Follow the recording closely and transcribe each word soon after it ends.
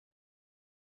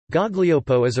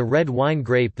Gaglioppo is a red wine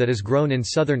grape that is grown in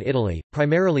southern Italy,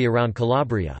 primarily around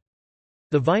Calabria.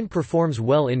 The vine performs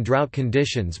well in drought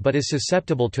conditions but is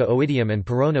susceptible to oidium and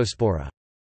peronospora.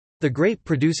 The grape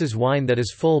produces wine that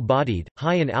is full-bodied,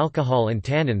 high in alcohol and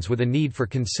tannins with a need for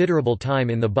considerable time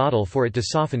in the bottle for it to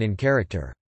soften in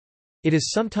character. It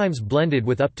is sometimes blended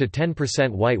with up to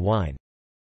 10% white wine.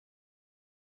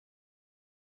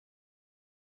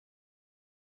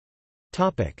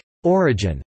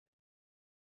 Origin.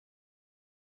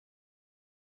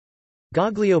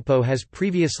 Gaglioppo has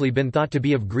previously been thought to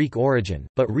be of Greek origin,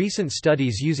 but recent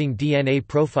studies using DNA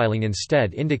profiling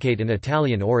instead indicate an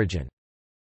Italian origin.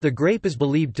 The grape is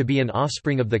believed to be an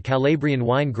offspring of the Calabrian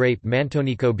wine grape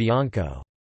Mantonico bianco.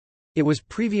 It was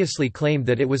previously claimed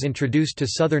that it was introduced to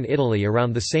southern Italy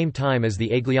around the same time as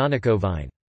the Aglianico vine.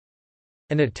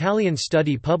 An Italian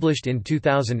study published in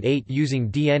 2008 using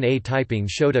DNA typing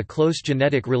showed a close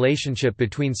genetic relationship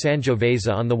between Sangiovese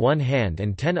on the one hand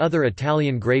and 10 other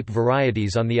Italian grape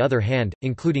varieties on the other hand,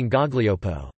 including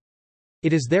Gaglioppo.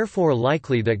 It is therefore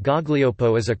likely that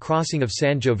Gaglioppo is a crossing of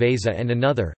Sangiovese and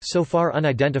another, so far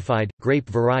unidentified, grape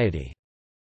variety.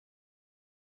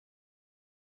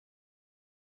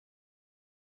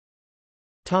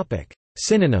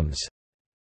 Synonyms.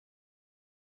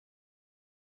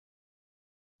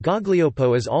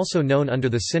 Gaglioppo is also known under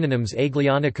the synonyms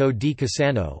Aglianico di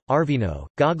Cassano, Arvino,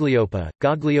 Gaglioppa,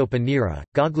 Gaglioppa nera,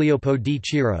 Gaglioppo di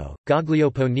Ciro,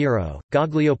 Gaglioppo nero,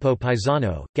 Gaglioppo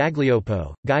paesano,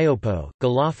 Gaglioppo, Gaioppo,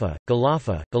 Galaffa,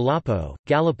 Galaffa, Galappo,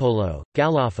 Gallipolo,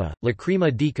 Gallaffa,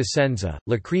 Lacrima di Cosenza,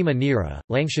 Lacrima nera,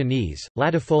 Langshanese,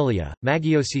 Latifolia,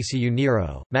 Maggiosisiu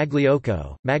nero,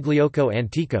 Magliocco, Magliocco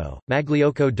antico,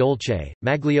 Magliocco dolce,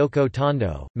 Magliocco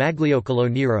tondo, Magliocolo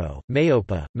nero,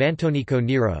 Maiopa, Mantonico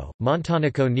nero,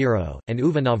 Montanico nero, and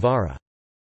Uva Navarra.